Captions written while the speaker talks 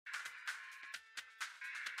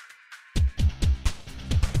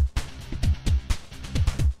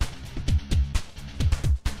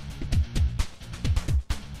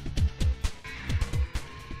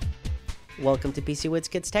Welcome to PC Wiz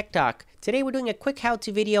Kids Tech Talk. Today we're doing a quick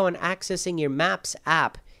how-to video on accessing your Maps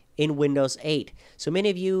app in Windows 8. So many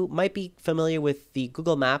of you might be familiar with the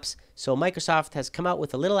Google Maps. So Microsoft has come out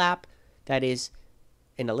with a little app that is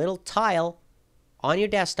in a little tile on your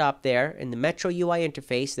desktop there in the Metro UI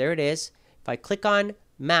interface. There it is. If I click on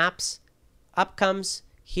Maps, up comes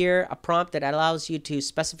here a prompt that allows you to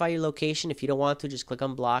specify your location. If you don't want to, just click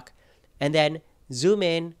on block and then zoom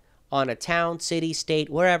in on a town, city, state,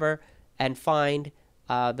 wherever, and find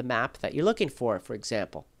the map that you're looking for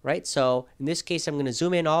example, right? So in this case, I'm going to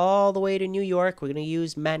zoom in all the way to New York. We're going to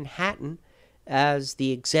use Manhattan as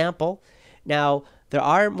the example. Now, there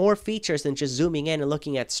are more features than just zooming in and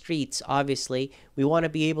looking at streets, obviously. We want to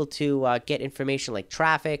be able to get information like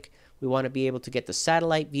traffic. We want to be able to get the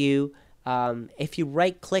satellite view. If you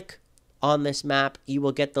right-click on this map, you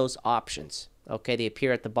will get those options. Okay, they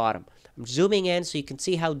appear at the bottom. I'm zooming in so you can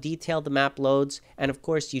see how detailed the map loads. And of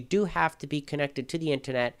course, you do have to be connected to the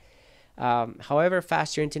internet. However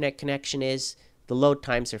fast your internet connection is, the load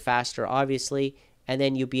times are faster, obviously. And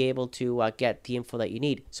then you'll be able to get the info that you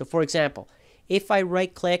need. So for example, if I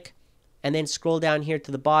right-click and then scroll down here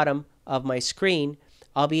to the bottom of my screen,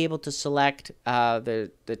 I'll be able to select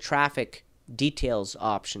the traffic details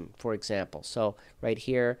option, for example. So right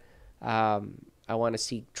here, I want to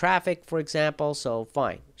see traffic, for example. So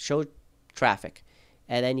fine, show traffic.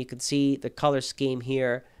 And then you can see the color scheme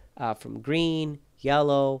here from green,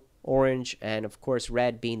 yellow, orange, and of course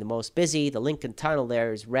red being the most busy. The Lincoln Tunnel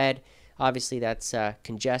there is red. Obviously that's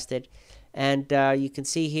congested. And you can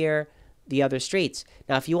see here the other streets.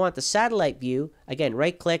 Now if you want the satellite view, again,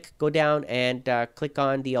 right click, go down and click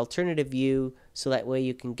on the alternative view so that way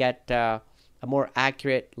you can get a more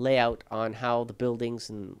accurate layout on how the buildings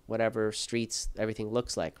and whatever streets, everything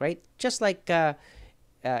looks like, right? Just like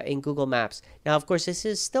in Google Maps. Now, of course, this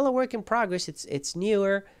is still a work in progress. It's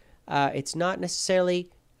newer. It's not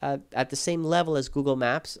necessarily at the same level as Google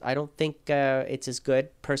Maps. I don't think it's as good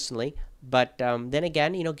personally. But then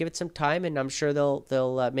again, you know, give it some time, and I'm sure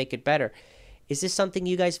they'll make it better. Is this something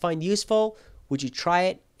you guys find useful? Would you try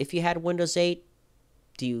it if you had Windows 8?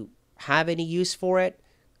 Do you have any use for it?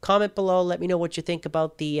 Comment below. Let me know what you think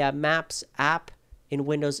about the Maps app in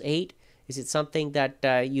Windows 8. Is it something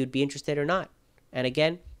that you'd be interested or not? And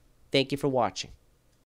again, thank you for watching.